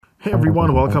Hey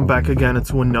everyone, welcome back again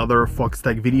to another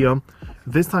Foxtecc video.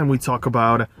 This time we talk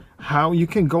about how you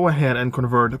can go ahead and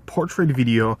convert portrait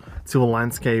video to a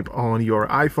landscape on your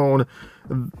iPhone.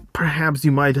 Perhaps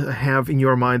you might have in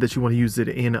your mind that you want to use it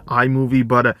in iMovie,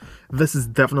 but this is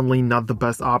definitely not the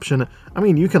best option. I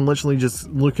mean, you can literally just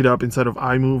look it up inside of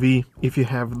iMovie if you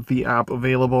have the app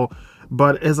available,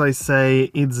 but as I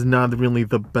say, it's not really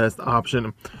the best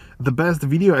option. The best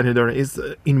video editor is,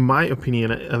 in my opinion,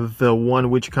 the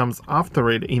one which comes after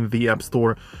it in the App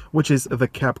Store, which is the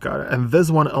CapCut. And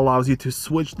this one allows you to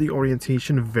switch the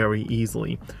orientation very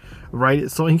easily,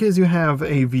 right? So in case you have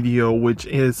a video which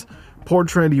is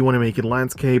portrait, you want to make it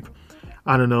landscape,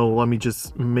 I don't know, let me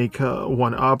just make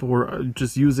one up or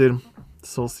just use it.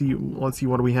 So let's see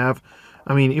what we have.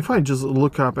 I mean, if I just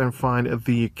look up and find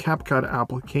the CapCut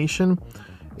application,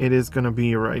 it is going to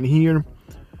be right here.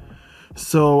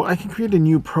 So I can create a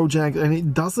new project, and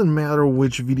it doesn't matter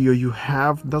which video you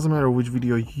have, doesn't matter which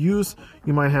video you use.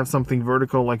 You might have something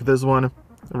vertical like this one,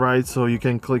 right? So you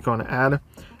can click on add.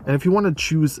 And if you want to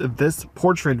choose this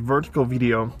portrait vertical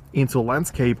video into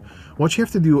landscape, what you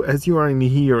have to do as you are in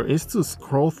here is to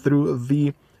scroll through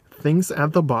the things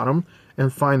at the bottom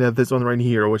and find this one right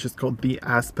here, which is called the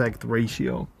aspect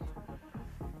ratio.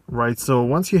 Right, so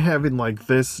once you have it like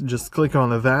this, just click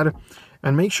on that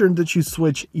and make sure that you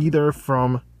switch either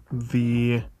from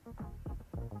the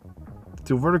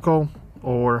to vertical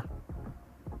or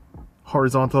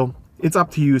horizontal. It's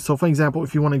up to you. So for example,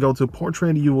 if you want to go to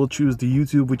portrait, you will choose the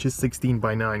YouTube, which is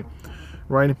 16:9,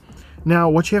 right? Now,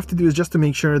 what you have to do is just to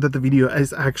make sure that the video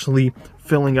is actually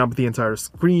filling up the entire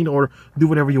screen, or do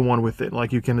whatever you want with it.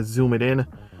 Like you can zoom it in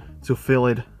to fill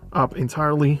it up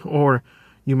entirely, or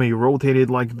you may rotate it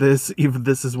like this if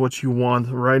this is what you want,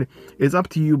 right? It's up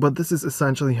to you, but this is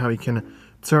essentially how you can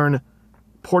turn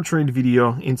portrait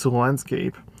video into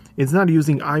landscape. It's not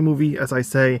using iMovie, as I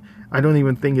say. I don't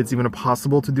even think it's even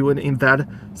possible to do it in that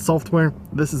software.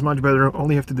 This is much better. All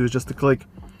you have to do is just to click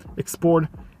export,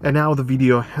 and now the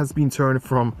video has been turned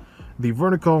from the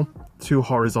vertical to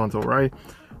horizontal, right?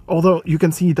 Although you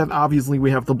can see that obviously we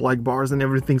have the black bars and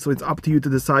everything, so it's up to you to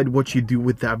decide what you do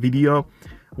with that video.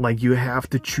 Like, you have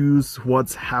to choose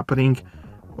what's happening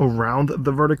around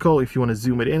the vertical if you want to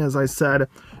zoom it in, as I said,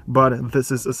 but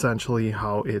this is essentially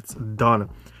how it's done.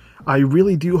 I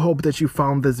really do hope that you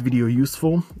found this video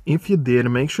useful. If you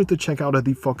did, make sure to check out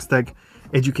the Foxtecc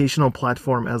educational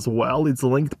platform as well. It's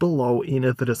linked below in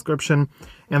the description,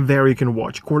 and there you can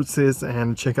watch courses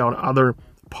and check out other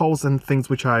posts and things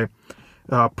which I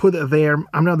put there.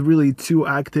 I'm not really too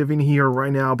active in here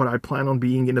right now, but I plan on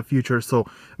being in the future, so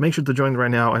make sure to join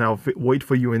right now, and I'll wait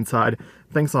for you inside.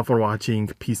 Thanks a lot for watching.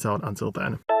 Peace out until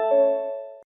then.